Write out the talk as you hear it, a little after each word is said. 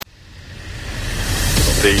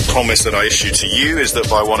The promise that I issue to you is that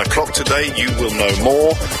by 1 o'clock today, you will know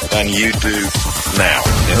more than you do now.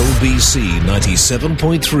 LBC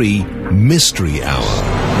 97.3 Mystery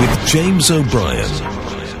Hour with James O'Brien.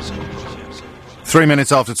 3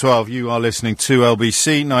 minutes after 12, you are listening to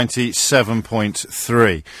LBC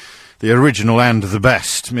 97.3. The original and the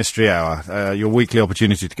best Mystery Hour, your weekly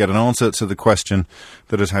opportunity to get an answer to the question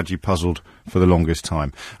that has had you puzzled for the longest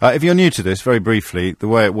time. If you're new to this, very briefly, the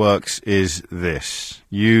way it works is this.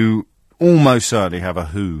 You almost certainly have a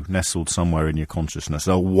who nestled somewhere in your consciousness,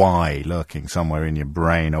 a why lurking somewhere in your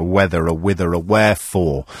brain, a whether, a whither, a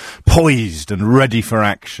wherefore, poised and ready for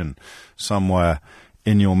action somewhere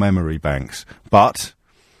in your memory banks. But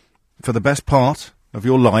for the best part of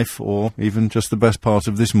your life, or even just the best part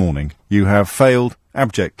of this morning, you have failed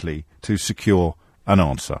abjectly to secure an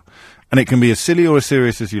answer. And it can be as silly or as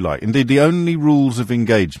serious as you like. Indeed, the only rules of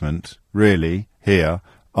engagement, really, here,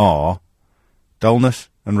 are dullness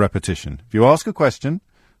and repetition. If you ask a question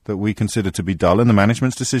that we consider to be dull and the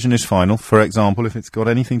management's decision is final, for example, if it's got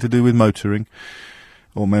anything to do with motoring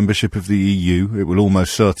or membership of the EU, it will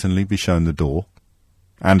almost certainly be shown the door.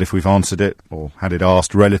 And if we've answered it, or had it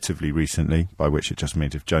asked relatively recently, by which it just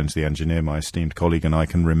means if Jones the engineer, my esteemed colleague, and I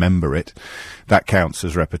can remember it, that counts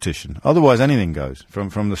as repetition. Otherwise, anything goes,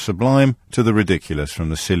 from the sublime to the ridiculous, from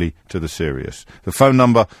the silly to the serious. The phone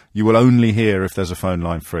number you will only hear if there's a phone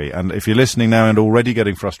line free. And if you're listening now and already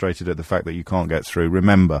getting frustrated at the fact that you can't get through,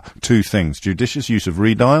 remember two things: judicious use of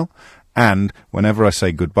redial, and whenever I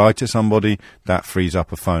say goodbye to somebody, that frees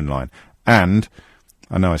up a phone line. And,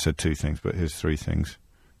 I know I said two things, but here's three things.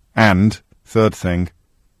 And, third thing,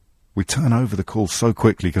 we turn over the calls so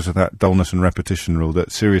quickly because of that dullness and repetition rule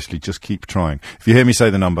that, seriously, just keep trying. If you hear me say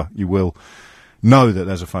the number, you will know that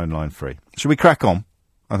there's a phone line free. Shall we crack on?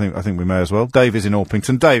 I think we may as well. Dave is in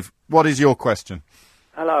Orpington. Dave, what is your question?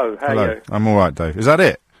 Hello, how are you? I'm all right, Dave. Is that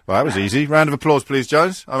it? Well, that was easy. Round of applause, please,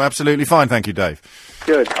 Jones. I'm absolutely fine, thank you, Dave.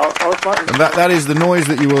 Good. I was wondering... And that is the noise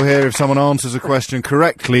that you will hear if someone answers a question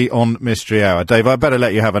correctly on Mystery Hour. Dave, I'd better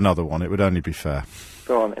let you have another one. It would only be fair.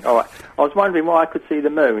 Go on then. All right. I was wondering why I could see the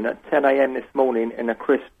moon at 10 a.m. this morning in a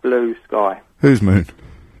crisp blue sky. Whose moon?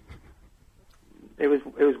 It was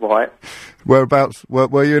white. Whereabouts?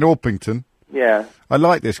 Were you in Orpington? Yeah. I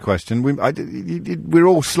like this question. We're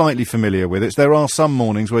all slightly familiar with it. There are some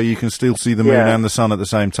mornings where you can still see the moon and the sun at the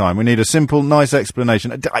same time. We need a simple, nice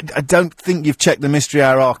explanation. I don't think you've checked the Mystery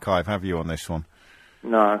Hour archive, have you, on this one?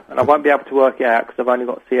 No, and I won't be able to work it out because I've only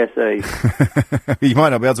got CSE. You might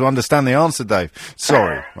not be able to understand the answer, Dave.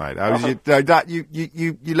 Sorry, mate.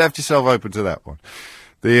 You left yourself open to that one.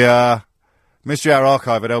 The Mystery Hour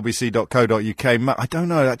archive at lbc.co.uk. I don't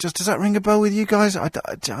know. Does that ring a bell with you guys? It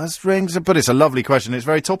just rings, but it's a lovely question. It's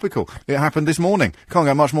very topical. It happened this morning. Can't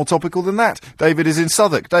get much more topical than that. David is in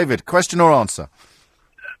Southwark. David, question or answer?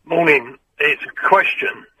 Morning. It's a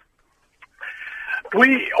question.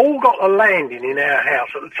 We all got a landing in our house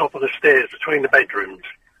at the top of the stairs between the bedrooms.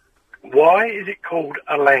 Why is it called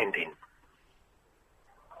a landing?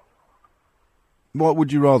 What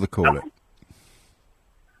would you rather call it?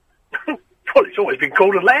 Well, it's always been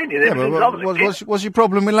called a landing. Yeah, but what's your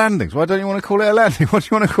problem with landings? Why don't you want to call it a landing? What do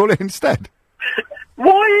you want to call it instead?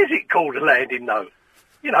 Why is it called a landing, though?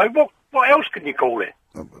 You know, what else can you call it?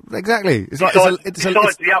 Exactly.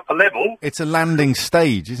 Besides the upper level. It's a landing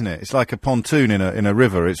stage, isn't it? It's like a pontoon in a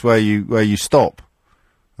river. It's where you stop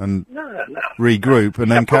and regroup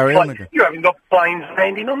and then carry on again. You haven't got planes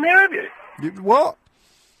landing on there, have you? What?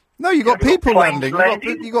 No, you got people landing.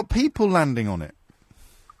 You got people landing on it.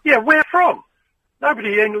 Yeah, where from?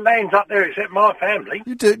 Nobody lands up there except my family.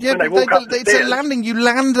 You do, yeah, but it's a landing. You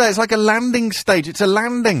land there. It's like a landing stage. It's a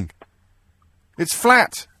landing. It's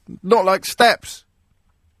flat, not like steps.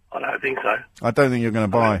 I don't think so. I don't think you're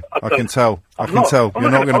going to buy. I can tell. You're not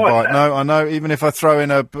going to buy it. No, I know. Even if I throw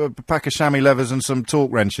in a pack of chamois levers and some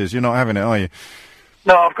torque wrenches, you're not having it, are you?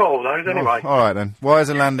 No, I've got all those anyway. All right, then. Why is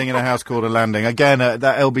a landing in a house called a landing? Again, that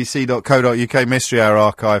lbc.co.uk Mystery Hour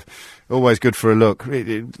archive. Always good for a look.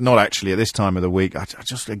 Not actually at this time of the week.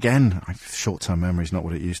 Short-term memory is not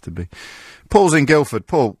what it used to be. Paul's in Guildford.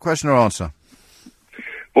 Paul, question or answer?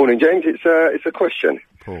 Morning, James. It's a question.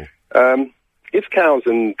 Paul. If cows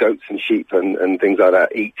and goats and sheep and things like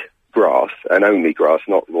that eat grass, and only grass,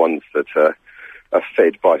 not the ones that are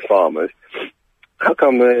fed by farmers, how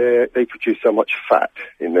come they produce so much fat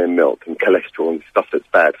in their milk and cholesterol and stuff that's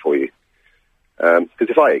bad for you? Because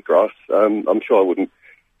if I ate grass, I'm sure I wouldn't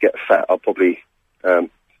get fat. I'll probably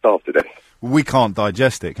starve to death. We can't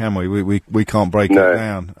digest it, can we? We can't break it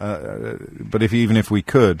down. But even if we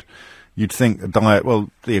could, you'd think a diet,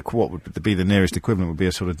 what would be the nearest equivalent would be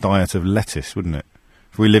a sort of diet of lettuce, wouldn't it?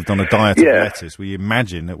 If we lived on a diet of lettuce, we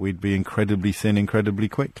imagine that we'd be incredibly thin incredibly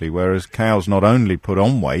quickly, whereas cows not only put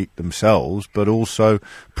on weight themselves, but also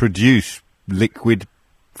produce liquid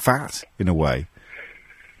fat, in a way.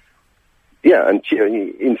 Yeah, and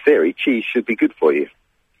in theory, cheese should be good for you.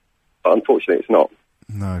 But unfortunately, it's not.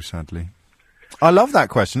 No, sadly. I love that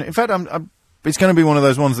question. In fact, it's going to be one of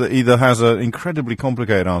those ones that either has an incredibly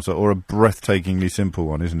complicated answer or a breathtakingly simple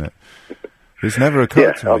one, isn't it? It's never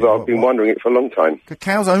occurred to me. I've been wondering it for a long time.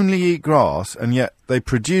 Cows only eat grass, and yet they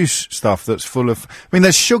produce stuff that's full of... I mean,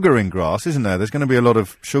 there's sugar in grass, isn't there? There's going to be a lot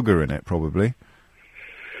of sugar in it, probably.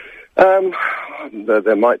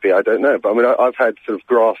 There might be, I don't know. But I mean, I've had sort of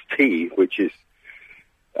grass tea, which is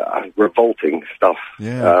revolting stuff.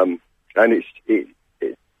 Yeah. And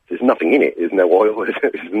there's nothing in it. There's no oil.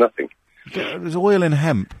 There's nothing. Yeah, there's oil in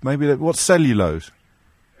hemp. Maybe what's cellulose?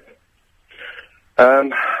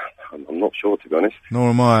 I'm not sure, to be honest.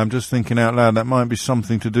 Nor am I. I'm just thinking out loud. That might be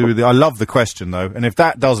something to do with it. I love the question, though. And if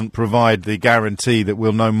that doesn't provide the guarantee that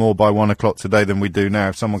we'll know more by 1 o'clock today than we do now,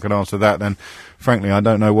 if someone can answer that, then, frankly, I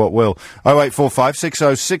don't know what will. 0845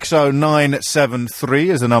 60 60 973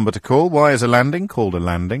 is the number to call. Why is a landing called a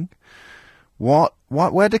landing?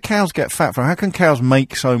 Where do cows get fat from? How can cows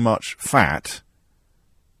make so much fat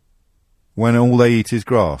when all they eat is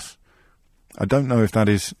grass? I don't know if that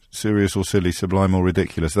is serious or silly, sublime or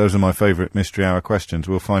ridiculous. Those are my favourite Mystery Hour questions.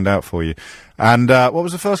 We'll find out for you. And what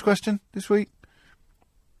was the first question this week?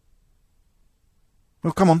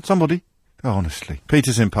 Well, come on, somebody. Oh, honestly.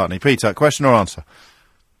 Peter's in Putney. Peter, question or answer?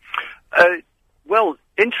 Well,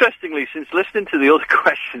 interestingly, since listening to the other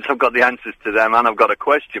questions, I've got the answers to them and I've got a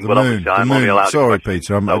question. Obviously I'm only allowed Sorry,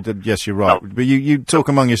 Peter. Yes, you're right. No. But you talk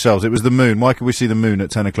among yourselves. It was the moon. Why could we see the moon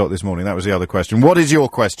at 10 o'clock this morning? That was the other question. What is your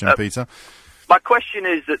question, Peter? My question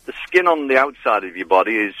is that the skin on the outside of your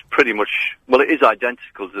body is pretty much, well, it is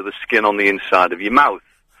identical to the skin on the inside of your mouth.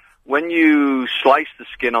 When you slice the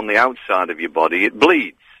skin on the outside of your body, it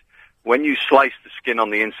bleeds. When you slice the skin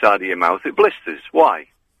on the inside of your mouth, it blisters. Why?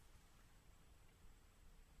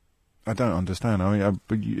 I don't understand. I mean,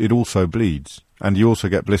 it also bleeds, and you also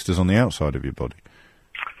get blisters on the outside of your body.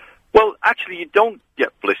 Well, actually, you don't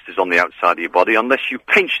get blisters on the outside of your body unless you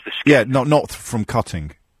pinch the skin. Yeah, not from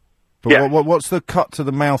cutting. But yeah. What's the cut to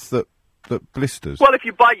the mouth that blisters? Well, if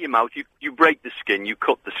you bite your mouth, you break the skin, you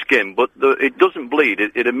cut the skin, but it doesn't bleed.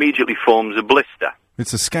 It immediately forms a blister.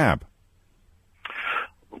 It's a scab.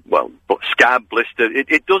 Well, but scab, blister,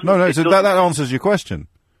 it doesn't... No, so that answers your question.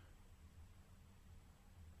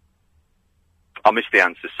 I missed the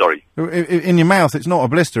answer, sorry. In your mouth, it's not a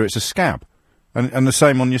blister, it's a scab. And the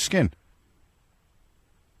same on your skin.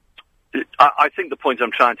 I think the point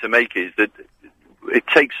I'm trying to make is that it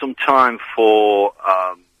takes some time for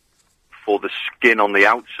the skin on the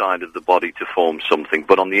outside of the body to form something,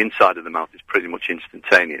 but on the inside of the mouth it's pretty much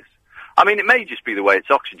instantaneous. I mean, it may just be the way it's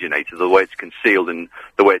oxygenated, the way it's concealed, and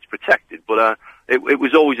the way it's protected, but it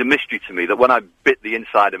was always a mystery to me that when I bit the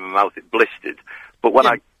inside of my mouth it blistered, but when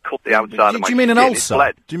I cut the outside of my skin, it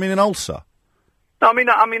bled. Do you mean an ulcer? No,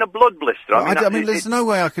 I mean a blood blister. I mean, there's no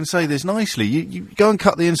way I can say this nicely. You go and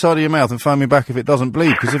cut the inside of your mouth and phone me back if it doesn't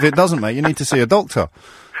bleed, because if it doesn't, mate, you need to see a doctor.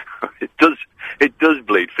 It does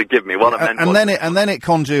bleed. Forgive me. What I meant and then it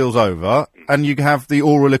congeals over, and you have the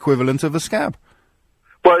oral equivalent of a scab.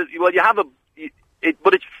 Well, you have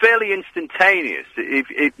but it's fairly instantaneous.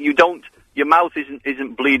 If you don't. Your mouth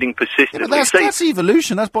isn't bleeding persistently. Yeah, that's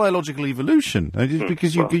evolution. That's biological evolution.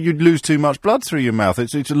 Because you'd lose too much blood through your mouth.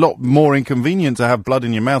 It's a lot more inconvenient to have blood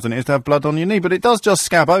in your mouth than it is to have blood on your knee. But it does just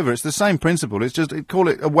scab over. It's the same principle. It's just, call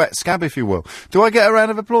it a wet scab, if you will. Do I get a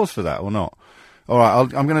round of applause for that or not? All right,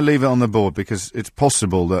 I'm going to leave it on the board because it's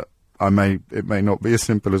possible that it may not be as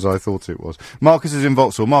simple as I thought it was. Marcus is in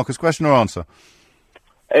Vauxhall. Marcus, question or answer?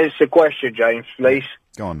 It's a question, James, please.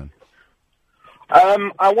 Go on then.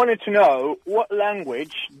 I wanted to know, what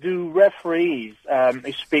language do referees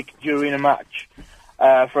speak during a match?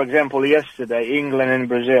 For example, yesterday, England and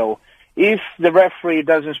Brazil. If the referee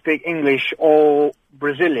doesn't speak English or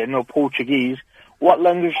Brazilian or Portuguese, what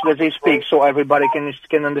language does he speak so everybody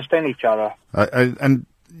can understand each other? And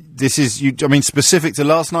this is, specific to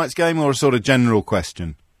last night's game or a sort of general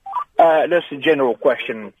question? That's a general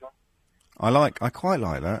question. I quite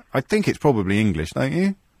like that. I think it's probably English, don't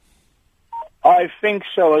you? I think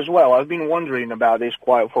so as well. I've been wondering about this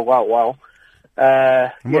for quite a while.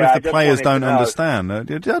 And what if the players don't understand?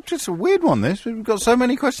 Just a weird one, this. We've got so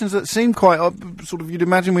many questions that seem quite, you'd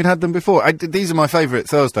imagine we'd had them before. These are my favourite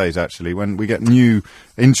Thursdays, actually, when we get new,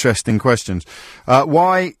 interesting questions.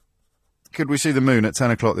 Why could we see the moon at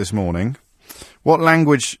 10 o'clock this morning? What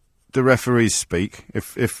language do referees speak,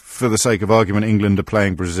 if for the sake of argument, England are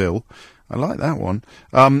playing Brazil? I like that one.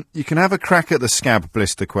 You can have a crack at the scab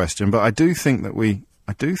blister question, but I do think that we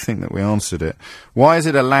answered it. Why is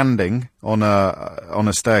it a landing on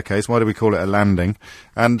a staircase? Why do we call it a landing?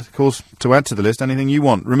 And, of course, to add to the list, anything you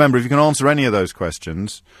want. Remember, if you can answer any of those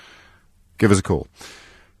questions, give us a call.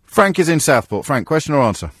 Frank is in Southport. Frank, question or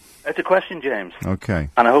answer? It's a question, James. Okay.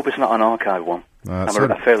 And I hope it's not an archive one.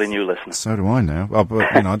 I'm a fairly new listener. So do I now. Well, but,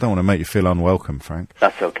 I don't want to make you feel unwelcome, Frank.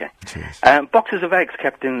 That's okay. Cheers. Boxes of eggs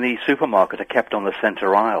kept in the supermarket are kept on the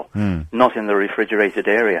centre aisle, not in the refrigerated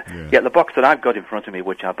area. Yeah. Yet the box that I've got in front of me,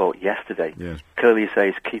 which I bought yesterday, clearly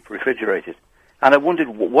says keep refrigerated. And I wondered,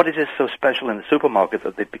 what is so special in the supermarket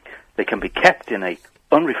that they can be kept in a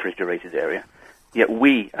unrefrigerated area, yet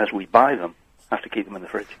we, as we buy them, have to keep them in the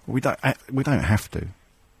fridge? We don't have to.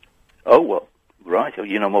 Oh, well. Right,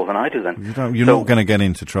 you know more than I do then. You're not going to get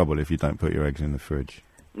into trouble if you don't put your eggs in the fridge.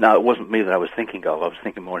 No, it wasn't me that I was thinking of. I was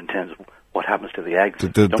thinking more in terms of what happens to the eggs.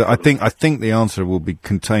 I think the answer will be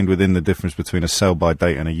contained within the difference between a sell-by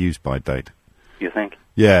date and a use-by date. You think?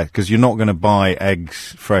 Yeah, because you're not going to buy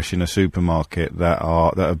eggs fresh in a supermarket that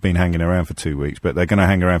have been hanging around for 2 weeks, but they're going to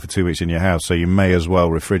hang around for 2 weeks in your house, so you may as well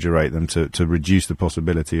refrigerate them to reduce the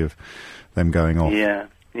possibility of them going off.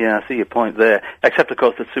 Yeah, I see your point there. Except, of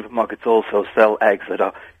course, that supermarkets also sell eggs that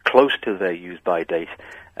are close to their use-by date.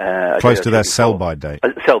 Close to their sell-by date.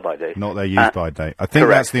 Sell-by date. Not their use-by date. I think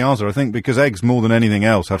correct. That's the answer. I think because eggs, more than anything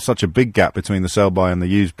else, have such a big gap between the sell-by and the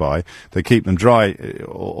use-by, they keep them dry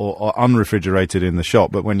or unrefrigerated in the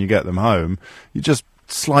shop, but when you get them home, you just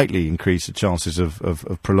slightly increase the chances of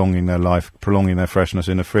prolonging their life, prolonging their freshness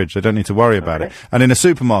in a fridge. They don't need to worry about it. And in a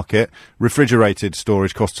supermarket, refrigerated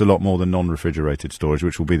storage costs a lot more than non-refrigerated storage,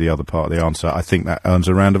 which will be the other part of the answer. I think that earns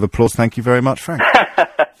a round of applause. Thank you very much, Frank.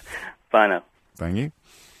 Bye now. Thank you.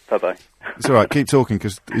 Bye-bye. It's all right. Keep talking,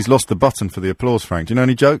 because he's lost the button for the applause, Frank. Do you know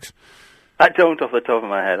any jokes? I don't off the top of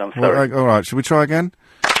my head. I'm sorry. All right. Should we try again?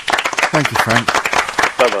 Thank you, Frank.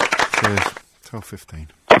 Bye-bye. Cheers. 12:15.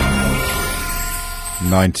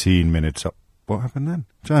 19 minutes up. What happened then?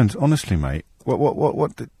 Jones, honestly, mate,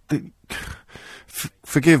 what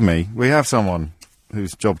forgive me, we have someone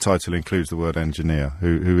whose job title includes the word engineer,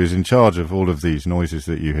 who is in charge of all of these noises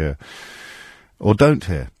that you hear, or don't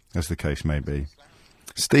hear, as the case may be.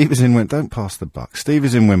 Steve is in Wimbledon. Don't pass the buck. Steve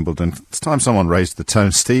is in Wimbledon. It's time someone raised the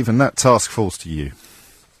tone, Steve, and that task falls to you.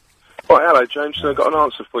 Right, hello, James. I've got an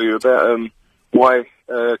answer for you about why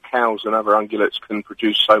cows and other ungulates can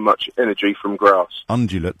produce so much energy from grass.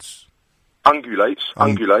 Ungulates? Ungulates.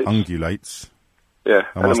 Ungulates. Yeah,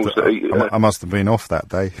 animals that eat... I must have been off that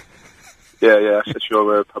day. Yeah, that's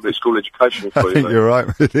your public school education for you. I think you're right,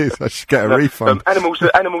 it is. I should get a refund. Animals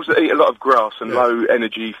that eat a lot of grass and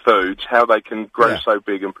low-energy foods, how they can grow so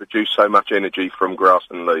big and produce so much energy from grass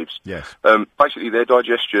and leaves. Yes. Basically, their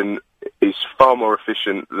digestion is far more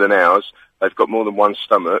efficient than ours. They've got more than one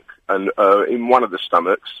stomach, and in one of the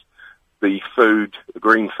stomachs, the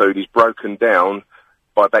green food, is broken down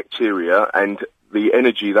by bacteria, and the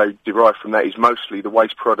energy they derive from that is mostly the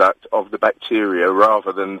waste product of the bacteria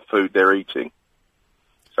rather than food they're eating.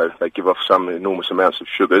 So they give off some enormous amounts of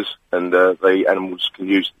sugars, and the animals can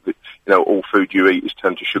use, all food you eat is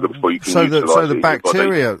turned to sugar before you can utilise it. So the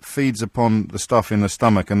bacteria feeds upon the stuff in the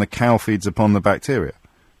stomach, and the cow feeds upon the bacteria?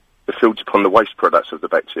 It feeds upon the waste products of the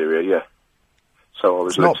bacteria, yeah. So I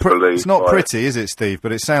was led to believe... It's not pretty, is it, Steve?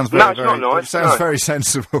 But it sounds very, it's not nice. It sounds very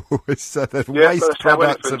sensible. It's the waste that's how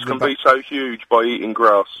products elephants can be so huge by eating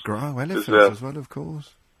grass. Elephants as well, of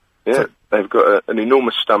course. Yeah, they've got an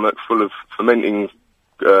enormous stomach full of fermenting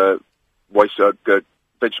waste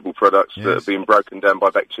vegetable products that are being broken down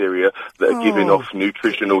by bacteria that are giving off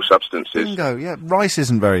nutritional substances. Bingo, yeah. Rice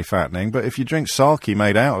isn't very fattening, but if you drink sake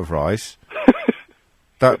made out of rice,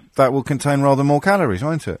 that will contain rather more calories,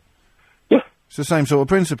 won't it? It's the same sort of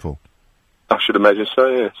principle. I should imagine so,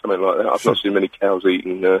 yeah, something like that. I've not seen many cows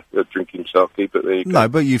drinking sake, but there you go. No,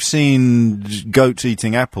 but you've seen goats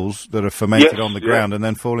eating apples that are fermented on the ground and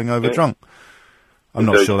then falling over drunk. I'm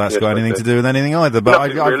not sure that's got anything to do with anything either,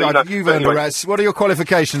 but you've earned a rat. What are your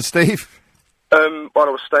qualifications, Steve? While I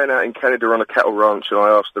was staying out in Canada on a cattle ranch, and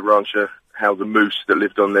I asked the rancher how the moose that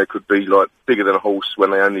lived on there could be, bigger than a horse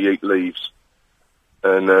when they only eat leaves.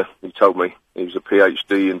 And he told me he was a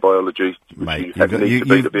PhD in biology, which you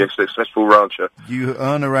need to be a successful rancher. You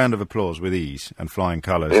earn a round of applause with ease and flying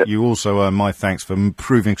colours. Yeah. You also earn my thanks for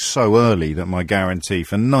proving so early that my guarantee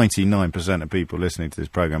for 99% of people listening to this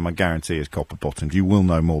programme, my guarantee is copper-bottomed. You will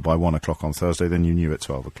know more by 1 o'clock on Thursday than you knew at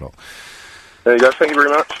 12 o'clock. There you go. Thank you very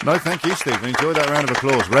much. No, thank you, Steve. Enjoy that round of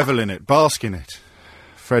applause. Revel in it. Bask in it.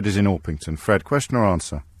 Fred is in Orpington. Fred, question or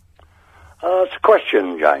answer? It's a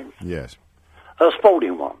question, James. Yes. A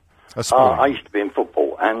sporting one. I used to be in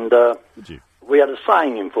football, and Did you? we had a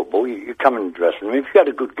saying in football, you come in the dressing room, if you had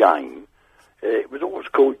a good game, it was always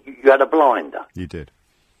called, you had a blinder. You did.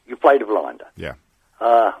 You played a blinder. Yeah.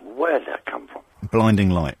 Where did that come from? Blinding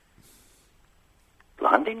light.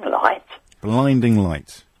 Blinding light? Blinding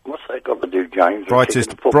light. What's that got to do, James?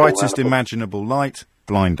 Brightest imaginable light,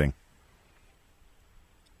 blinding.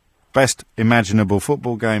 Best imaginable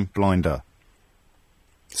football game, blinder.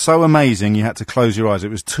 So amazing you had to close your eyes. It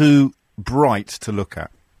was too bright to look at.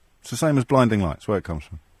 It's the same as blinding light. That's where it comes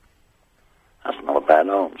from. That's not a bad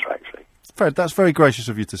answer, actually. Fred, that's very gracious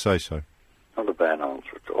of you to say so. Not a bad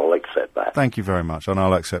answer at all. I'll accept that. Thank you very much, and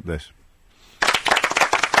I'll accept this.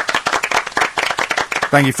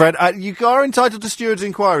 Thank you, Fred. You are entitled to steward's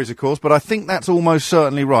inquiries, of course, but I think that's almost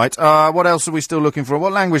certainly right. What else are we still looking for?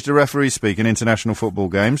 What language do referees speak in international football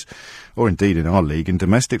games? Or indeed in our league, in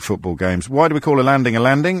domestic football games? Why do we call a landing?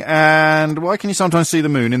 And why can you sometimes see the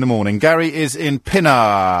moon in the morning? Gary is in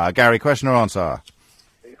Pinner. Gary, question or answer?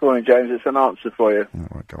 Good morning, James. It's an answer for you. All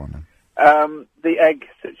right, go on then. The egg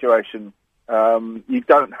situation. You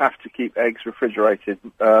don't have to keep eggs refrigerated.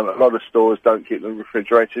 A lot of stores don't keep them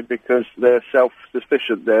refrigerated because they're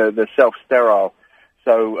self-sufficient. They're self-sterile.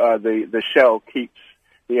 So the shell keeps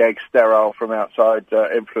the egg sterile from outside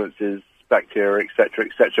influences, bacteria, etc.,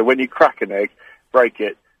 etc. When you crack an egg, break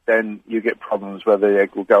it, then you get problems where the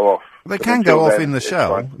egg will go off. They can go off in the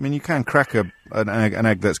shell. I mean, you can crack an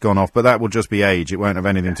egg that's gone off, but that will just be age. It won't have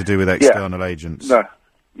anything to do with external agents. No.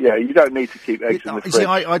 Yeah, you don't need to keep eggs in the fridge. See,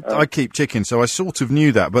 I keep chickens, so I sort of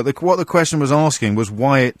knew that. But what the question was asking was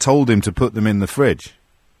why it told him to put them in the fridge.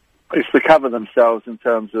 It's to cover themselves in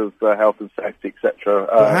terms of health and safety, etc.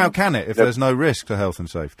 But how can it if there's no risk to health and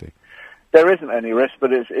safety? There isn't any risk,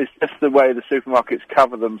 but it's just the way the supermarkets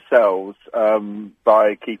cover themselves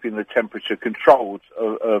by keeping the temperature controlled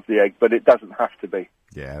of the egg, but it doesn't have to be.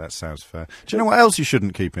 Yeah, that sounds fair. Do you know what else you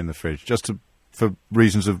shouldn't keep in the fridge, just for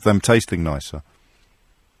reasons of them tasting nicer?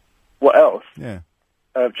 What else? Yeah.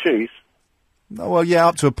 Cheese. No, well, yeah,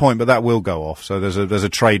 up to a point, but that will go off. So there's a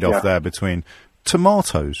trade-off there between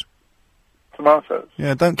tomatoes. Tomatoes?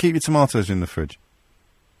 Yeah, don't keep your tomatoes in the fridge.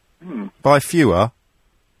 Buy fewer,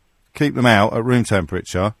 keep them out at room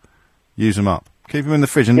temperature, use them up. Keep them in the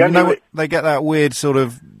fridge. And they get that weird sort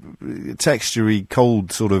of texturey,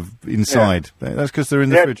 cold sort of inside. Yeah. That's because they're in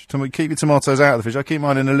the fridge. Keep your tomatoes out of the fridge. I keep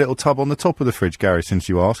mine in a little tub on the top of the fridge, Gary, since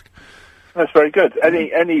you ask. That's very good.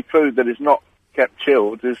 Any food that is not kept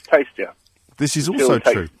chilled is tastier. This is also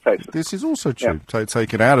true. This is also true. Yeah.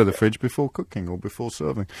 Take it out of the fridge before cooking or before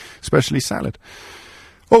serving, especially salad.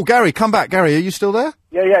 Oh, Gary, come back. Gary, are you still there?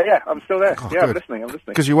 Yeah. I'm still there. Oh, yeah, I'm listening.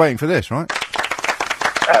 Because you're waiting for this, right?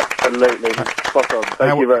 Absolutely. Spot on.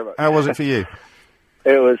 Thank you very much. How was it for you?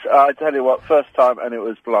 It was, I tell you what, first time, and it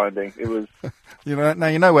was blinding. It was... Now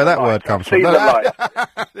you know where that word comes from. See the light.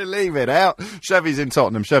 Leave it out. Chevy's in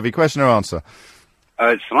Tottenham. Chevy, question or answer?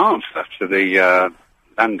 It's an answer to the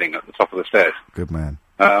landing at the top of the stairs. Good man.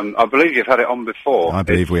 I believe you've had it on before. I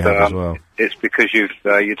believe we have as well. It's because you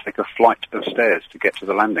take a flight of stairs to get to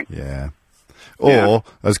the landing. Yeah. Or,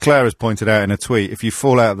 as Claire has pointed out in a tweet, if you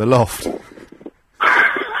fall out of the loft...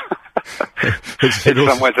 it's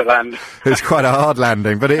somewhere to land. It's quite a hard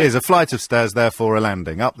landing, but it is a flight of stairs, therefore a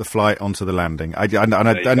landing. Up the flight, onto the landing.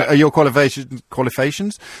 Are your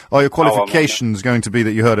qualifications? Are your qualifications going to be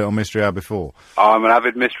that you heard it on Mystery Hour before? I'm an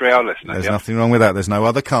avid Mystery Hour listener. There's nothing wrong with that. There's no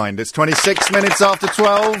other kind. It's 26 minutes after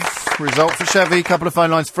 12. Result for Chevy. Couple of phone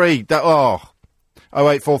lines free.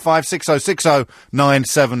 0845 6060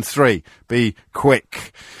 973. Be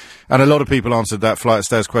quick. And a lot of people answered that flight of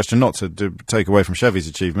stairs question, not to take away from Chevy's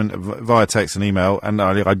achievement, via text and email, and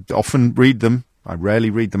I often read them. I rarely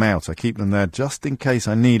read them out. I keep them there just in case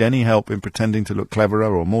I need any help in pretending to look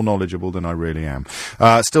cleverer or more knowledgeable than I really am.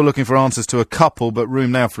 Still looking for answers to a couple, but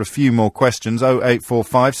room now for a few more questions.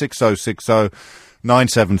 0845 6060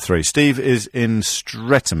 973. Steve is in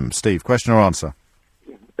Streatham. Steve, question or answer?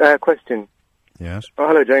 Question. Yes. Oh,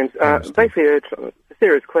 hello, James. Basically, a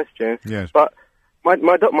serious question. Yes. But my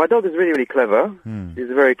dog is really, really clever. She's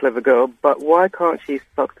a very clever girl, but why can't she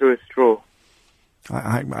suck through a straw?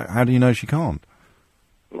 How do you know she can't?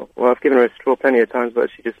 Well, I've given her a straw plenty of times,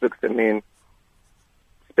 but she just looks at me and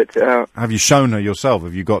spits it out. Have you shown her yourself?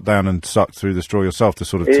 Have you got down and sucked through the straw yourself to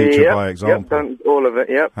sort of teach her by example? Yep, done all of it,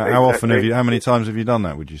 yep. How often have you, how many times have you done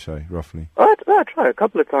that, would you say, roughly? I try a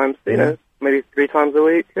couple of times, you know, maybe 3 times a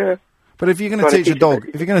week, yeah. But if you're going to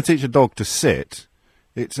teach a dog to sit,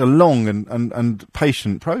 it's a long and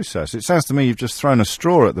patient process. It sounds to me you've just thrown a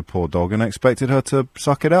straw at the poor dog and expected her to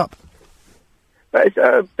suck it up. But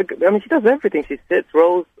it's, she does everything. She sits,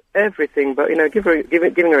 rolls, everything. But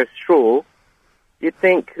giving her a straw, you'd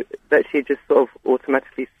think that she'd just sort of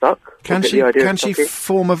automatically suck. Can she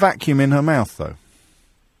form a vacuum in her mouth, though?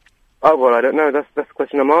 Oh, well, I don't know. That's the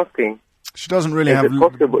question I'm asking. She doesn't really have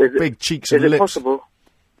big cheeks and lips. Is it possible?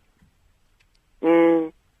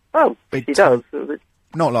 Oh, she does.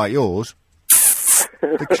 Not like yours.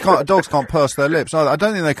 Dogs can't purse their lips either. I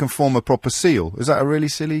don't think they can form a proper seal. Is that a really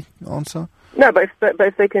silly answer? No, but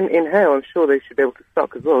if they can inhale, I'm sure they should be able to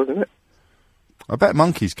suck as well, isn't it? I bet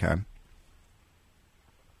monkeys can.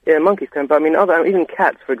 Yeah, monkeys can, but I mean, even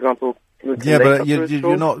cats, for example. Yeah, but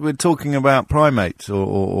you're not. We're talking about primates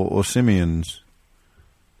or simians.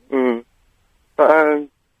 But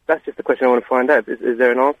that's just the question I want to find out. Is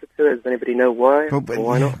there an answer to it? Does anybody know why? Or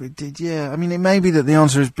why not? Yeah, I mean, it may be that the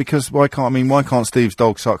answer is because why can't Steve's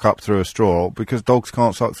dog suck up through a straw? Because dogs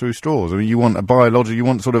can't suck through straws. I mean, you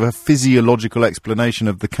want sort of a physiological explanation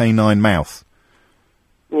of the canine mouth.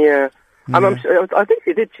 Yeah. I think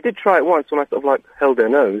she did try it once when I sort of like held her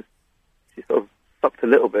nose. She sort of sucked a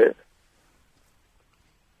little bit.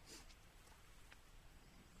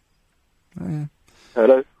 Yeah.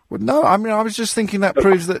 Hello? Well, no, I mean, I was just thinking that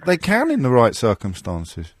proves that they can in the right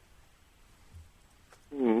circumstances.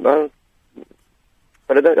 But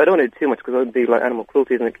I don't want to do too much because that would be like animal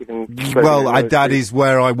cruelty, isn't it? Well, that is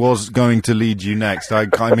where I was going to lead you next. I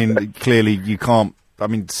mean, clearly you can't,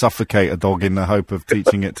 suffocate a dog in the hope of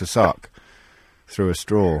teaching it to suck through a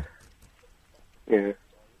straw. Yeah.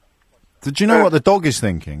 Did you know what the dog is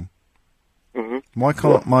thinking? Mm-hmm. Why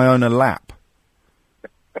can't I own a lap?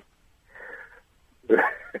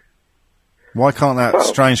 Why can't that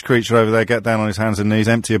strange creature over there get down on his hands and knees,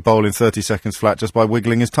 empty a bowl in 30 seconds flat just by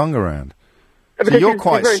wiggling his tongue around? So you're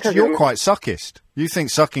quite suckist. You think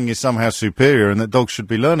sucking is somehow superior and that dogs should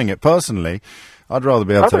be learning it. Personally, I'd rather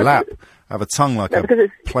be able to lap, have a tongue like a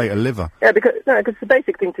plate of liver. Yeah, because it's the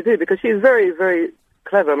basic thing to do, because she's very, very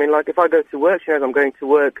clever. I mean, like, if I go to work, she knows I'm going to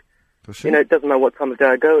work. It doesn't matter what time of day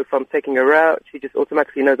I go. If I'm taking her out, she just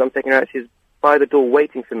automatically knows I'm taking her out. She's by the door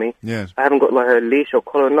waiting for me. Yes. I haven't got like her leash or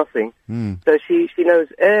collar or nothing. So she knows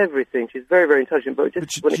everything. She's very, very intelligent. But when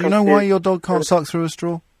it comes do you know why your dog can't suck through a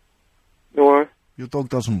straw? Why? Your dog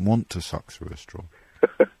doesn't want to suck through a straw.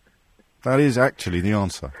 That is actually the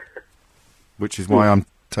answer. Which is why I'm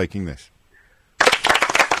taking this.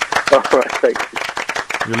 All right, thank you.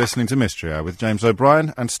 You're listening to Mystery Hour with James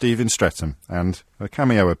O'Brien and Stephen Streatham, and a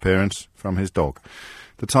cameo appearance from his dog.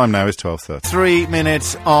 The time now is 12:30. 3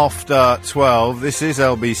 minutes after 12. This is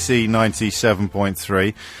LBC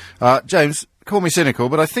 97.3. James, call me cynical,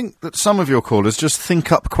 but I think that some of your callers just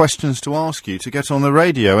think up questions to ask you to get on the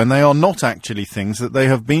radio, and they are not actually things that they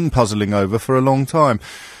have been puzzling over for a long time.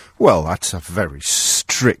 Well, that's a very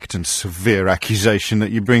strict and severe accusation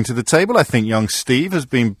that you bring to the table. I think young Steve has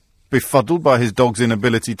been befuddled by his dog's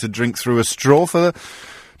inability to drink through a straw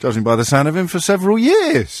judging by the sound of him, for several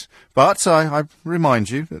years. But I remind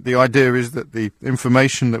you that the idea is that the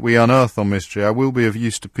information that we unearth on Mystery Hour will be of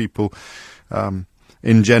use to people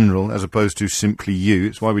in general, as opposed to simply you.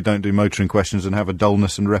 It's why we don't do motoring questions and have a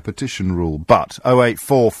dullness and repetition rule. But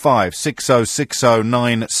 0845 6060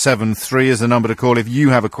 973 is the number to call if you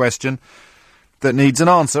have a question that needs an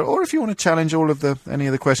answer, or if you want to challenge any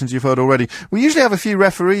of the questions you've heard already. We usually have a few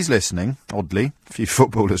referees listening, oddly, a few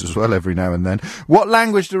footballers as well every now and then. What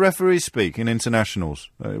language do referees speak in internationals?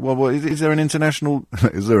 Is there an international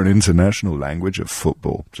language of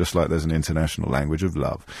football, just like there's an international language of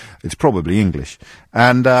love? It's probably English.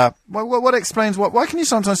 And what explains why can you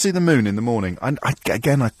sometimes see the moon in the morning? And I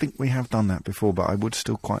think we have done that before, but I would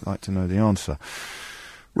still quite like to know the answer.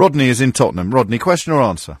 Rodney is in Tottenham. Rodney, question or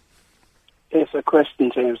answer? It's a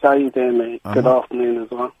question, James. How are you doing, mate? Good afternoon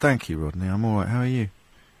as well. Thank you, Rodney. I'm all right. How are you?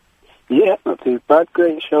 Yeah, not too bad.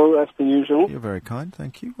 Great show, as per usual. You're very kind.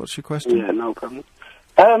 Thank you. What's your question? Yeah, no problem.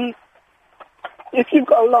 If you've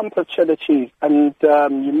got a lump of cheddar cheese and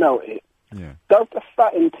you melt it, does the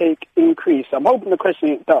fat intake increase? I'm hoping the question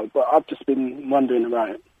it does, but I've just been wondering about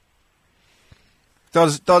it.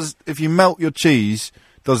 Does if you melt your cheese,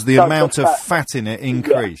 does the amount of fat in it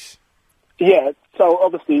increase? Yeah. So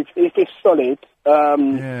obviously, if it's solid,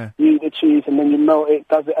 you eat the cheese and then you melt it.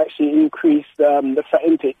 Does it actually increase the fat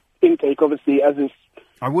intake? Obviously, as it's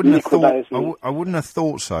I wouldn't have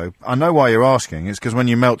thought so. I know why you're asking. It's because when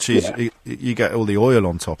you melt cheese, you get all the oil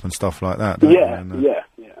on top and stuff like that. Don't you?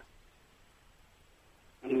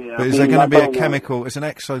 But is there going to be a chemical? It's an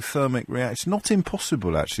exothermic reaction. It's not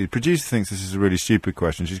impossible, actually. The producer thinks this is a really stupid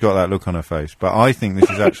question. She's got that look on her face. But I think this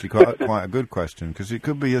is actually quite a good question, because it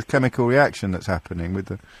could be a chemical reaction that's happening with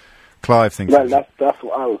the... Clive thinks... Well, that's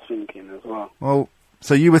what I was thinking as well. Well,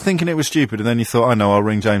 so you were thinking it was stupid, and then you thought, I know, I'll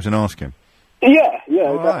ring James and ask him. Yeah,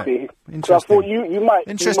 exactly. Interesting. So I thought you might.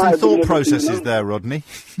 Interesting you might thought be able to, processes there, Rodney.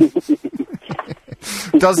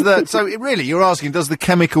 Really, you're asking, does the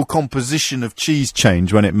chemical composition of cheese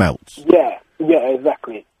change when it melts? Yeah,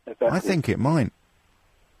 exactly. I think it might.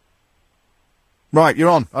 Right, you're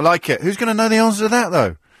on. I like it. Who's going to know the answer to that,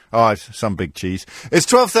 though? Oh, it's some big cheese. It's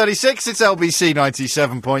 12:36, it's LBC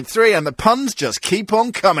 97.3, and the puns just keep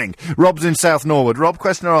on coming. Rob's in South Norwood. Rob,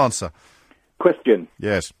 question or answer? Question.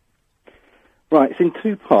 Yes. Right, it's in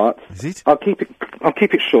two parts. Is it? I'll keep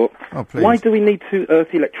it short. Oh, please. Why do we need to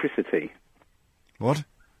earth electricity? What?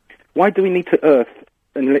 Why do we need to earth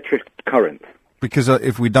an electric current? Because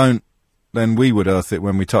if we don't, then we would earth it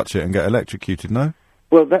when we touch it and get electrocuted, no?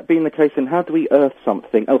 Well, that being the case, then how do we earth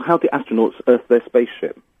something? Oh, how do astronauts earth their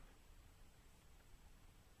spaceship?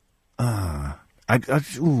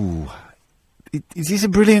 Is this a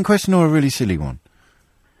brilliant question or a really silly one?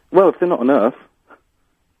 Well, if they're not on Earth.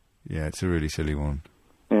 Yeah, it's a really silly one.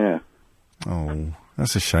 Yeah. Oh,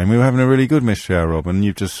 that's a shame. We were having a really good mystery hour, Rob, and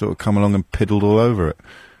you've just sort of come along and piddled all over it.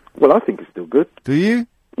 Well, I think it's still good. Do you?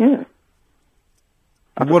 Yeah.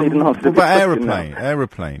 What about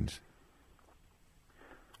aeroplanes?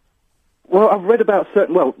 Well, I've read about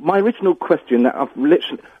my original question that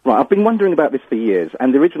I've been wondering about this for years,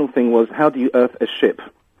 and the original thing was, how do you earth a ship?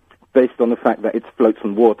 Based on the fact that it floats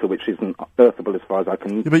on water, which isn't earthable as far as I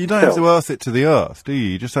can but you don't have to earth it to the earth, do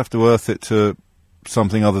you? You just have to earth it to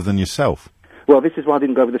something other than yourself. Well, this is why I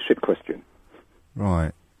didn't go with the ship question.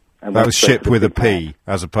 Right. And that was ship with a P,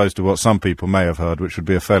 as opposed to what some people may have heard, which would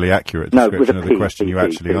be a fairly accurate description of the question you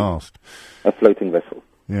actually asked. A floating vessel.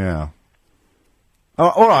 Yeah.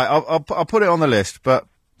 All right, I'll put it on the list, but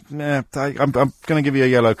I'm going to give you a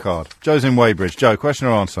yellow card. Joe's in Weybridge. Joe, question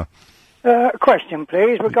or answer? Question,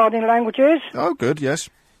 please, regarding languages. Oh, good, yes.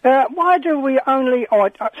 Why do we only,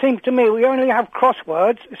 it seems to me, we only have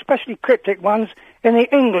crosswords, especially cryptic ones, in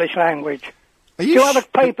the English language? Do other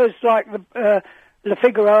papers like Le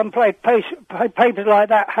Figaro and papers like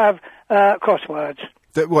that have crosswords?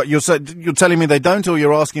 What, you're telling me they don't, or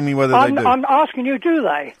you're asking me whether they do? I'm asking you, do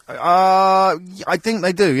they? I think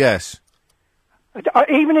they do, yes.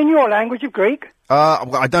 Even in your language of Greek?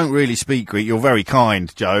 Well, I don't really speak Greek. You're very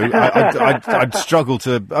kind, Joe. I'd struggle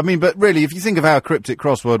to... I mean, but really, if you think of how a cryptic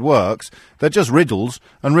crossword works, they're just riddles,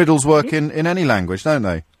 and riddles work in any language, don't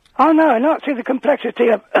they? Oh, no, not see the complexity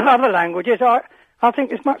of other languages. I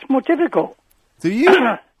think it's much more difficult. Do you?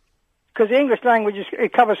 Because the English language,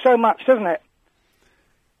 it covers so much, doesn't it?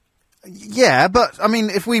 Yeah, but, I mean,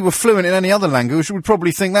 if we were fluent in any other language, we'd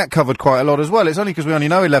probably think that covered quite a lot as well. It's only because we only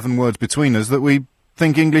know 11 words between us that we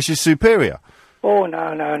think English is superior. Oh, no.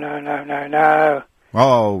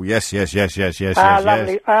 Oh, yes.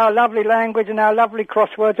 Our lovely language and our lovely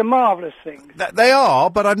crosswords are marvellous things. They are,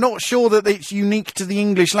 but I'm not sure that it's unique to the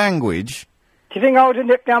English language. Do you think I would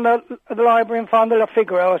nip down the library and find the Le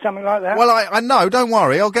Figaro or something like that? Well, I know, don't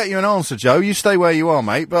worry, I'll get you an answer, Joe. You stay where you are,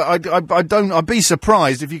 mate, but I'd be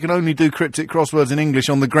surprised if you can only do cryptic crosswords in English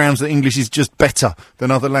on the grounds that English is just better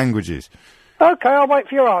than other languages. OK, I'll wait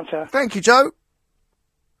for your answer. Thank you, Joe.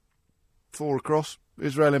 4 across.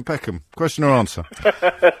 Israel in Peckham. Question or answer?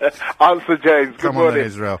 Answer, James. Come Good morning. on then,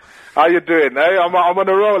 Israel. How you doing? Hey, I'm on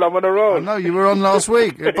a roll. I know, you were on last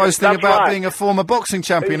week, boasting about being a former boxing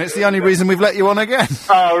champion. It's the only reason we've let you on again.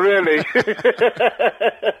 Oh, really?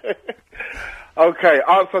 Okay,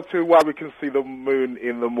 answer to why we can see the moon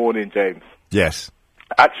in the morning, James. Yes.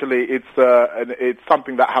 Actually, it's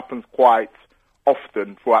something that happens quite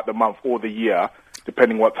often throughout the month or the year,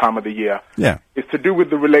 depending what time of the year. Yeah. It's to do with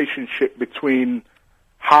the relationship between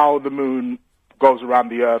how the moon goes around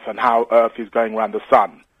the Earth and how Earth is going around the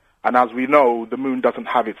sun. And as we know, the moon doesn't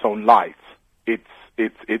have its own light. It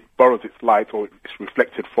borrows its light, or it's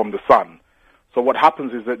reflected from the sun. So what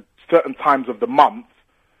happens is that certain times of the month,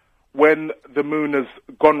 when the moon has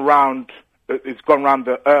gone round, it's gone round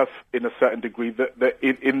the Earth in a certain degree.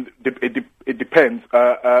 It depends.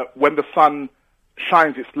 When the sun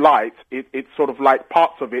shines its light, it's sort of like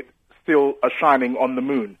parts of it still are shining on the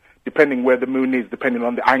moon, depending where the moon is, depending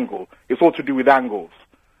on the angle. It's all to do with angles.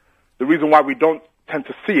 The reason why we don't tend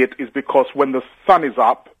to see it is because when the sun is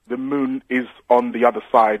up, the moon is on the other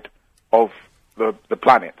side of the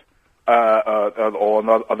planet, or on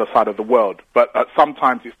the other side of the world. But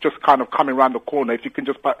sometimes it's just kind of coming around the corner. If you can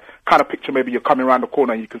just kind of picture, maybe you're coming around the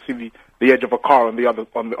corner and you can see the edge of a car on the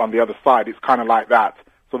other side. It's kind of like that.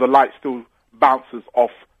 So the light still bounces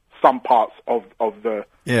off some parts of the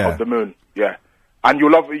moon. Yeah. And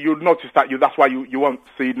you'll notice that that's why you won't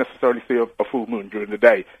necessarily see a full moon during the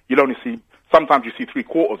day. You'll only see, sometimes you see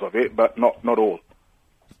 3/4 of it, but not all.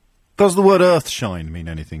 Does the word earth shine mean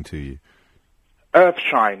anything to you? Earth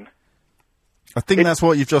shine. I think that's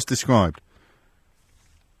what you've just described.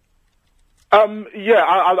 Yeah,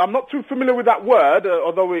 I'm not too familiar with that word,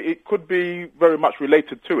 although it could be very much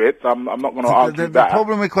related to it. I'm not going to argue that. The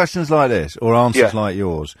problem with questions like this, or answers like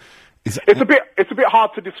yours, is it's a bit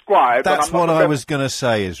hard to describe. That's what I was going to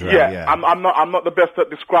say, Israel. Yeah. I'm not the best at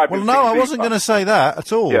describing. Well, no, I wasn't going to say that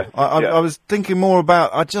at all. Yeah. I was thinking more about.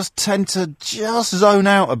 I just tend to just zone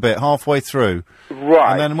out a bit halfway through.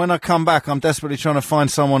 Right. And then when I come back, I'm desperately trying to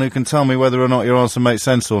find someone who can tell me whether or not your answer makes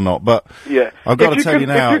sense or not. But I've got to tell you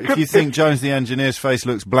now, if you think Jones the engineer's face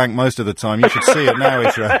looks blank most of the time, you should see it now,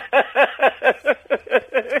 Israel.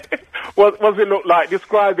 What does it look like?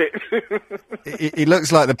 Describe it. He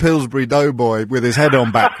looks like the Pillsbury Doughboy with his head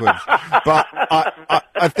on backwards. But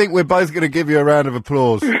I think we're both going to give you a round of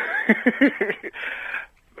applause.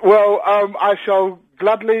 Well, I shall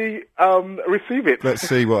gladly receive it. Let's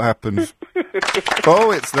see what happens.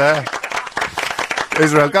 Oh, it's there.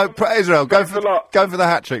 Israel, go for the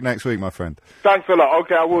hat trick next week, my friend. Thanks a lot.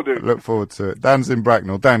 Okay, I will do. Look forward to it. Dan's in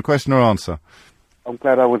Bracknell. Dan, question or answer? I'm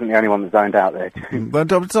glad I wasn't the only one that zoned out there.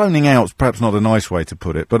 But zoning out's perhaps not a nice way to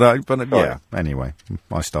put it, but yeah. Anyway,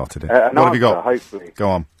 I started it. What have you got? Hopefully. Go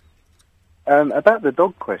on. About the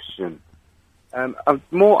dog question, I'm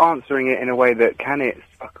more answering it in a way that can it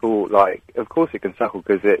suckle? Like, of course it can suckle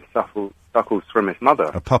because it suckles from its mother.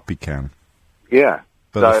 A puppy can. Yeah.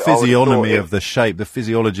 But the physiognomy of the shape, the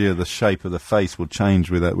physiology of the shape of the face will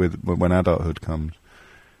change with when adulthood comes.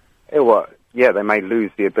 Yeah, they may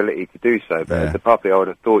lose the ability to do so, but as a puppy, I would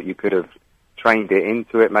have thought you could have trained it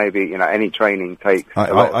into it. Maybe, any training takes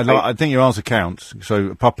I think your answer counts.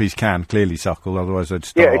 So puppies can clearly suckle, otherwise they'd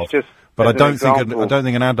starve. Yeah, it's just. But I don't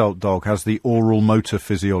think an adult dog has the oral motor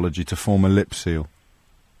physiology to form a lip seal.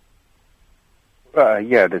 Then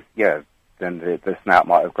the snout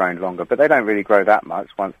might have grown longer, but they don't really grow that much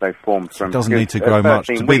once they've formed from. It doesn't need to grow much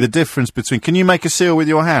to be the difference between. Can you make a seal with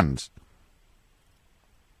your hands?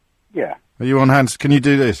 Yeah. Are you on hands? Can you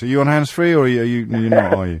do this? Are you on hands free, or are you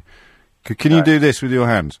not? Are you? Can you do this with your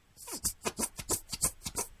hands?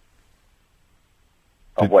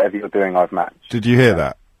 Whatever you're doing, I've matched. Did you hear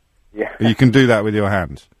that? Yeah. You can do that with your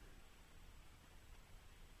hands.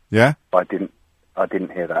 Yeah. I didn't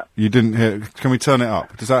hear that. You didn't hear. Can we turn it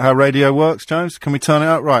up? Is that how radio works, Jones? Can we turn it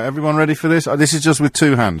up? Right. Everyone ready for this? This is just with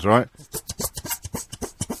two hands, right?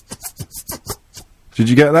 Did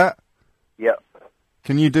you get that? Yep.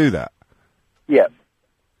 Can you do that? Yep.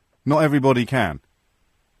 Not everybody can.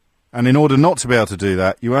 And in order not to be able to do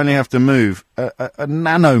that, you only have to move a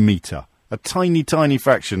nanometer, a tiny, tiny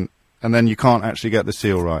fraction, and then you can't actually get the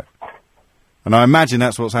seal right. And I imagine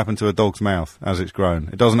that's what's happened to a dog's mouth as it's grown.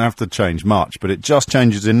 It doesn't have to change much, but it just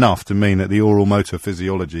changes enough to mean that the oral motor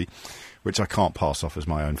physiology, which I can't pass off as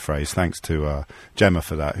my own phrase, thanks to Gemma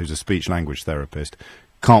for that, who's a speech-language therapist,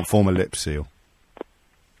 can't form a lip seal.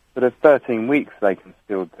 But at 13 weeks, they can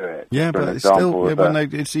still do it. Yeah, but it's still,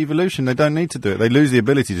 it's evolution. They don't need to do it. They lose the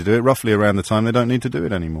ability to do it roughly around the time they don't need to do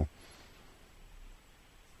it anymore.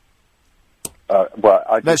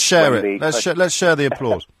 Let's share it. Let's share the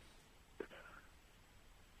applause.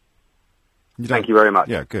 Thank you very much.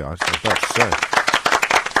 Yeah, good. I was about to say.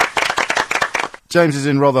 James is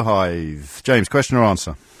in Rotherhithe. James, question or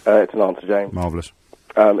answer? It's an answer, James. Marvellous.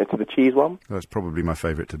 It's the cheese one. That's probably my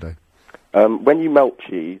favourite today. When you melt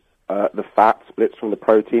cheese, the fat splits from the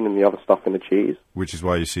protein and the other stuff in the cheese. Which is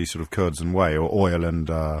why you see sort of curds and whey, or oil and...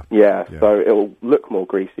 Yeah, so it'll look more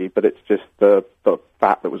greasy, but it's just the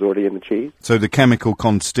fat that was already in the cheese. So the chemical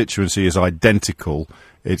constituency is identical,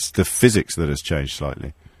 it's the physics that has changed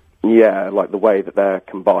slightly. Yeah, like the way that they're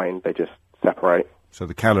combined, they just separate. So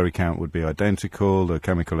the calorie count would be identical, the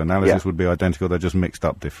chemical analysis would be identical, they're just mixed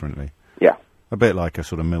up differently. Yeah. A bit like a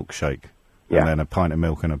sort of milkshake. And then a pint of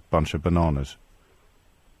milk and a bunch of bananas.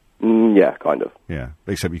 Yeah, kind of. Yeah,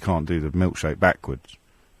 except you can't do the milkshake backwards.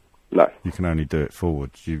 No. You can only do it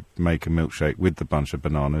forwards. You make a milkshake with the bunch of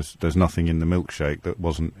bananas. There's nothing in the milkshake that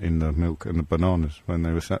wasn't in the milk and the bananas when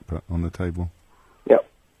they were separate on the table. Yep.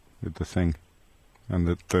 With the thing. And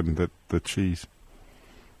the cheese.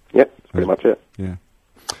 Yep, that's pretty much it. Yeah.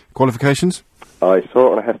 Qualifications? I saw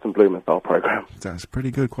it on a Heston Blumenthal programme. That's pretty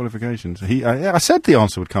good qualifications. I said the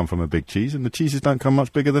answer would come from a big cheese, and the cheeses don't come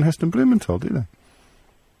much bigger than Heston Blumenthal, do they?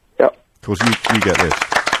 Yep. Of course, you get this.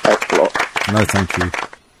 Thanks a lot. No, thank you.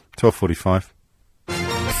 12:45.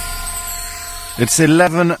 It's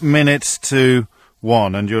 11 minutes to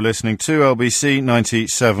 1, and you're listening to LBC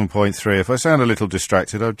 97.3. If I sound a little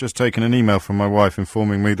distracted, I've just taken an email from my wife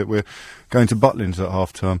informing me that we're going to Butlins at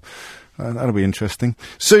half-term. That'll be interesting.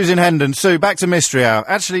 Sue's in Hendon. Sue, back to Mystery Hour.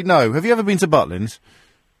 Actually, no. Have you ever been to Butlins?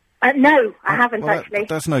 No, I haven't actually.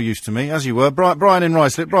 That's no use to me, as you were. Brian in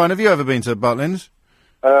Ruislip. Brian, have you ever been to Butlins?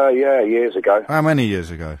 Yeah, years ago. How many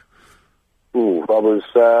years ago? Ooh, I was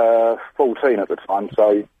 14 at the time,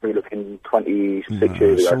 so we're looking 26 years ago.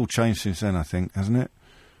 It's all changed since then, I think, hasn't it?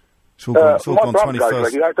 It's all gone, my brother 21st. goes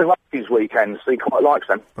regularly. They like his weekends. He quite likes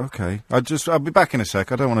them. Okay. I'll be back in a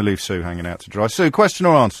sec. I don't want to leave Sue hanging out to dry. Sue, question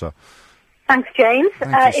or answer? Thanks, James.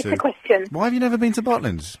 Thank you, it's Sue. a question. Why have you never been to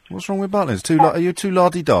What's wrong with Butlins? Are you too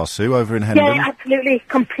la-di-da, Sue, over in Hendon? Yeah, absolutely,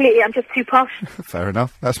 completely. I'm just too posh. Fair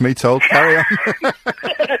enough. That's me told. Carry on.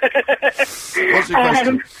 What's your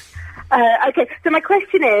question? Okay, so my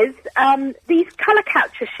question is, these colour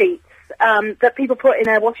capture sheets that people put in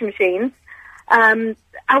their washing machines, I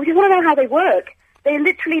just want to know how they work. They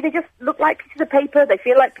just look like pieces of paper. They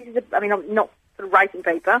feel like pieces of, not sort of writing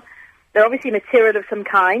paper. They're obviously material of some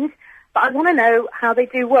kind, but I want to know how they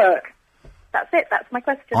do work. That's it. That's my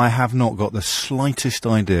question. I have not got the slightest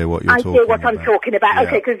idea what you're talking about. I hear what I'm talking about. Yeah.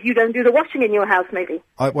 Okay, because you don't do the washing in your house, maybe.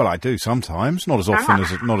 I do sometimes, not as often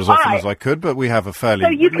as I could, but we have a fairly... So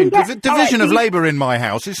you can division of labour in my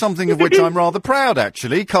house is something of which I'm rather proud,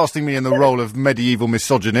 actually, casting me in the role of medieval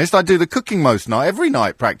misogynist. I do the cooking every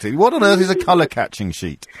night, practically. What on earth is a colour-catching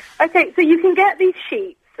sheet? Okay, so you can get these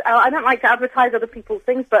sheets. I don't like to advertise other people's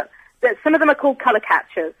things, but some of them are called colour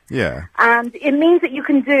catchers. Yeah. And it means that you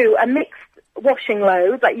can do a mixed washing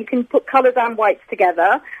load, like you can put colours and whites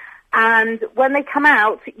together, and when they come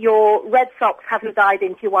out, your red socks haven't dyed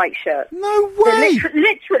into your white shirt. No way! So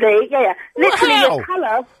literally, literally Wow. your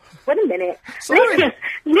colour... Wait a minute. Sorry.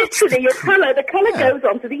 Literally your colour, the colour goes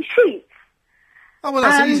onto these sheets. Oh, well,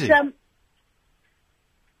 that's easy.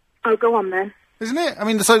 Go on then. Isn't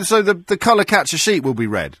it? So the colour catcher sheet will be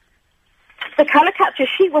red. The colour capture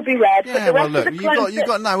sheet will be red, but the rest of the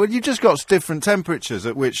clothes... you've just got different temperatures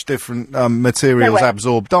at which different materials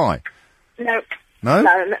absorb dye. No. No? No,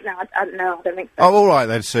 I don't think so. Oh, all right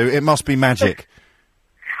then, Sue. It must be magic.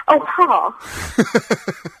 Oh, ha!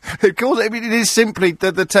 Of course, it is simply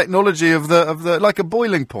the technology of the like a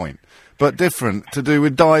boiling point, but different to do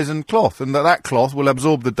with dyes and cloth, and that cloth will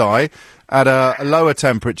absorb the dye at a lower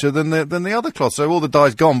temperature than the other cloth. So all the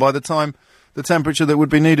dye's gone by the time the temperature that would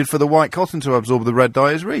be needed for the white cotton to absorb the red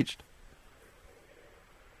dye is reached.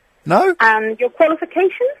 No? And your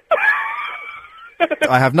qualifications?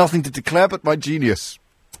 I have nothing to declare but my genius.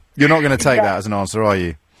 You're not going to take that as an answer, are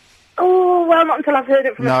you? Oh, well, not until I've heard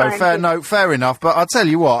it from a scientist. Fair enough. But I'll tell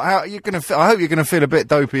you what. I hope you're going to feel a bit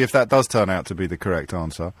dopey if that does turn out to be the correct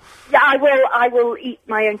answer. Yeah, I will eat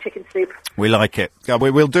my own chicken soup. We like it.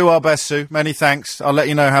 We'll do our best, Sue. Many thanks. I'll let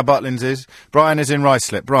you know how Butlins is. Brian is in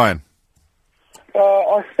Ruislip. Brian.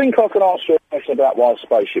 I think I can answer a question about why a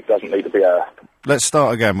spaceship doesn't need to be Earth. Let's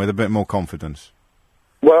start again with a bit more confidence.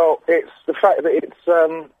 Well, it's the fact that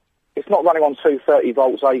it's not running on 230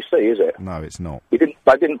 volts AC, is it? No, it's not. They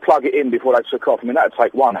didn't plug it in before they took off. That would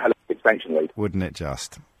take one hell of an extension lead. Wouldn't it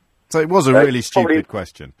just? So it was a really stupid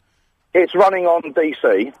question. It's running on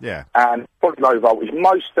DC. Yeah. And probably low voltage.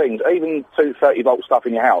 Most things, even 230 volt stuff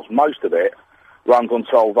in your house, most of it runs on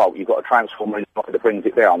 12 volt. You've got a transformer in the that brings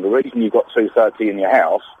it down. The reason you've got 230 in your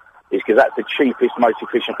house is because that's the cheapest, most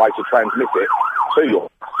efficient way to transmit it to your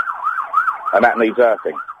house. And that needs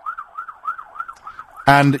earthing.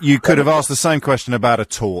 And you could have asked the same question about a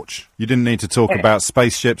torch. You didn't need to talk about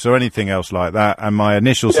spaceships or anything else like that. And my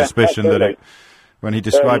initial suspicion that when he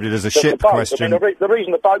described it as a ship question... the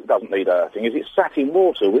reason the boat doesn't need earthing is it's sat in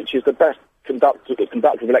water, which is the best conductor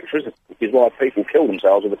of electricity, which is why people kill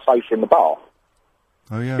themselves with a toaster in the bath.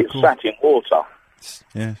 Oh, yeah, it's sat in water.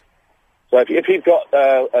 Yeah. So if you've got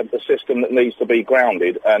a system that needs to be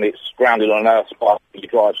grounded, and it's grounded on an earth spike, you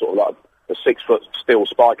drive sort of like a 6-foot steel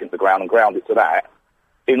spike into the ground and ground it to that,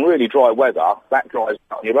 in really dry weather, that dries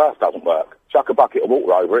out and your earth doesn't work. Chuck a bucket of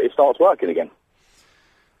water over it, it starts working again.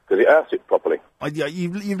 Because it earths it properly.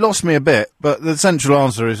 You've lost me a bit, but the central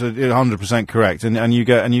answer is 100% correct, and you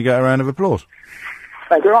get a round of applause.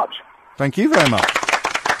 Thank you very much. Thank you very much.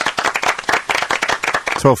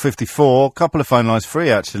 12:54, couple of phone lines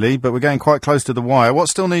free actually, but we're getting quite close to the wire. What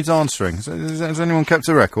still needs answering? Has anyone kept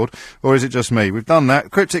a record, or is it just me? We've done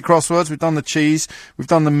that. Cryptic crosswords, we've done the cheese, we've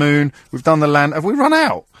done the moon, we've done the land. Have we run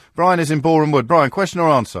out? Brian is in Boreham Wood. Brian, question or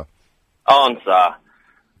answer? Answer.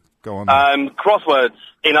 Go on. Crosswords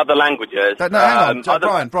in other languages. No, hang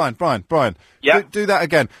on. Brian. Yeah. Do that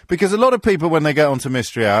again. Because a lot of people, when they get onto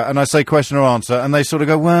Mystery Hour, and I say question or answer, and they sort of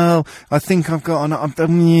go, well, I think I've got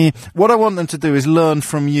yeah. What I want them to do is learn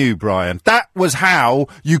from you, Brian. That was how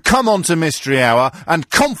you come onto Mystery Hour and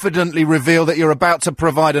confidently reveal that you're about to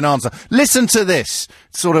provide an answer. Listen to this,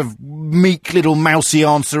 sort of meek little mousy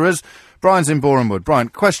answerers. Brian's in Boreham Wood. Brian,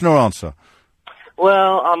 question or answer?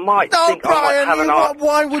 Well, I might think Brian, I might have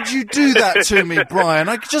why would you do that to me, Brian?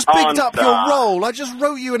 I just picked up your role. I just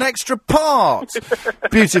wrote you an extra part.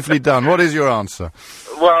 Beautifully done. What is your answer?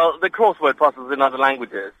 Well, the crossword puzzles in other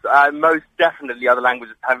languages. Most definitely other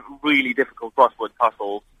languages have really difficult crossword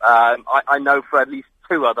puzzles. I know for at least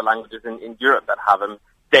 2 other languages in Europe that have them,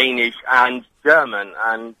 Danish and German,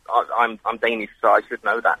 and I'm Danish, so I should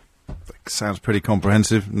know that. Sounds pretty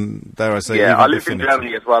comprehensive, and dare I say, yeah, even I lived in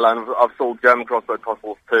Germany as well, and I've solved German crossword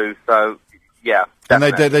puzzles too, so, yeah,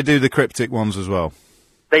 definitely. And they do the cryptic ones as well?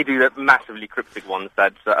 They do the massively cryptic ones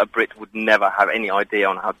that a Brit would never have any idea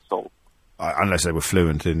on how to solve. Unless they were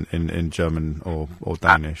fluent in German or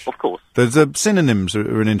Danish. Of course. There's synonyms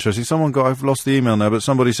are an interesting. I've lost the email now, but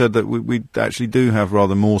somebody said that we actually do have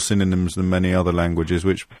rather more synonyms than many other languages,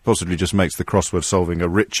 which possibly just makes the crossword solving a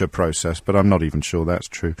richer process, but I'm not even sure that's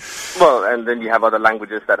true. Well, and then you have other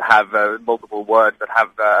languages that have multiple words that have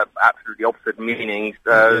absolutely opposite meanings.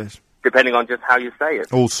 Yes. Depending on just how you say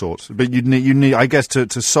it. All sorts. But you need, I guess,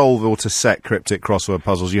 to solve or to set cryptic crossword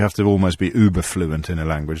puzzles, you have to almost be uber fluent in a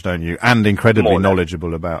language, don't you? And incredibly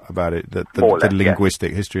knowledgeable about it, the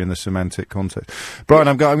linguistic history and the semantic context. Brian,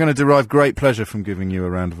 I'm going to derive great pleasure from giving you a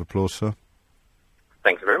round of applause, sir.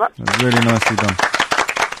 Thanks very much. That's really nicely done.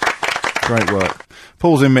 Great work.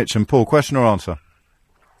 Paul's in Mitcham. Paul, question or answer?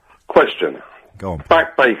 Question. Go on.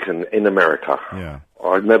 Back bacon in America. Yeah.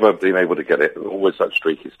 I've never been able to get it. Always that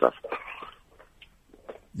streaky stuff.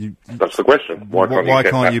 That's the question. Why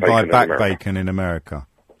can't you buy back bacon in America?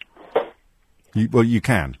 You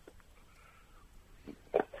can.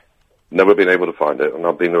 Never been able to find it, and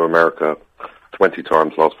I've been to America 20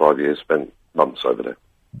 times last 5 years. Spent months over there.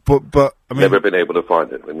 But I mean, never been able to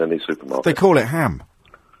find it in any supermarket. They call it ham.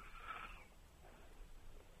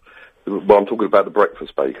 Well, I'm talking about the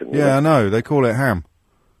breakfast bacon. Yeah, I know. They call it ham.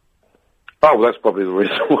 Oh, well, that's probably the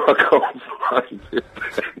reason why I can't find it.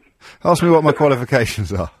 Ask me what my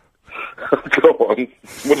qualifications are. Go on.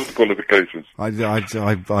 What are the qualifications? I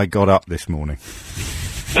got up this morning.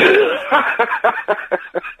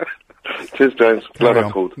 Cheers, James. Glad I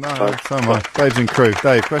called. No, so am I. Dave's in crew.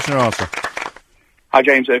 Dave, question or answer? Hi,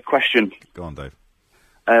 James. Question. Go on, Dave.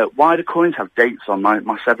 Why do coins have dates on? My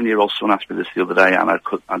 7-year-old son asked me this the other day, and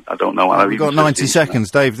I don't know. We've got 90 seconds,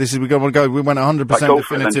 Dave. We went 100%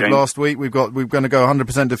 definitive last week. We're going to go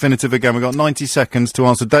 100% definitive again. We've got 90 seconds to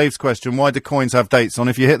answer Dave's question. Why do coins have dates on?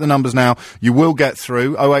 If you hit the numbers now, you will get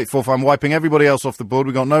through. 0845. I'm wiping everybody else off the board.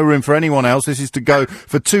 We've got no room for anyone else. This is to go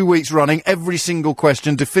for 2 weeks running. Every single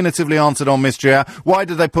question definitively answered on Mystery Hour. Why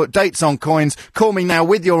do they put dates on coins? Call me now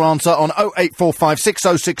with your answer on 0845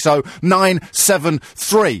 6060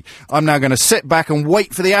 973. I'm now going to sit back and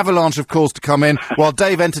wait for the avalanche of calls to come in while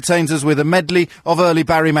Dave entertains us with a medley of early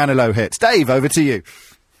Barry Manilow hits. Dave, over to you.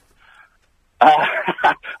 I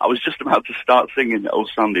was just about to start singing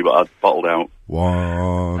Old Sandy, but I'd bottled out.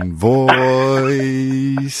 One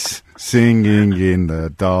voice singing in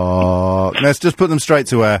the dark. Let's just put them straight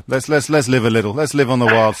to air. Let's live a little. Let's live on the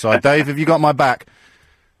wild side. Dave, have you got my back?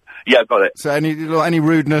 Yeah, got it. So any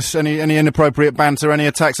rudeness, any inappropriate banter, any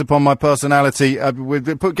attacks upon my personality,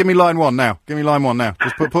 give me line one now. Give me line one now.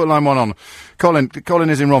 Just put line one on. Colin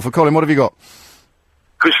is in Romford. Colin, what have you got?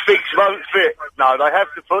 Because figs won't fit. No, they have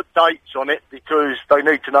to put dates on it because they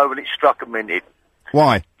need to know when it's struck and minted.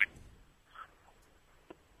 Why?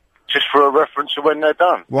 Just for a reference to when they're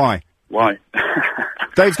done. Why?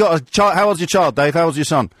 Dave's got a child. How old's your child, Dave? How old's your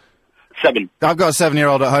son? 7. I've got a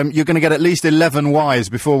 7-year-old at home. You're going to get at least 11 Ys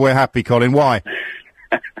before we're happy, Colin. Why?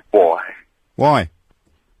 Why? Why?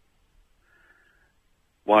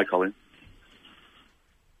 Why, Colin?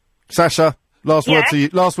 Sasha, last word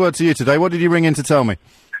to you today. What did you ring in to tell me?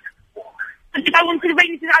 I wanted to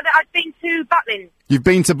ring to know that I've been to Butlins. You've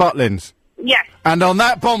been to Butlins? Yes. And on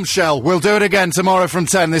that bombshell, we'll do it again tomorrow from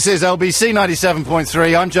 10. This is LBC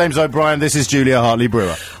 97.3. I'm James O'Brien. This is Julia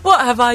Hartley-Brewer. What have I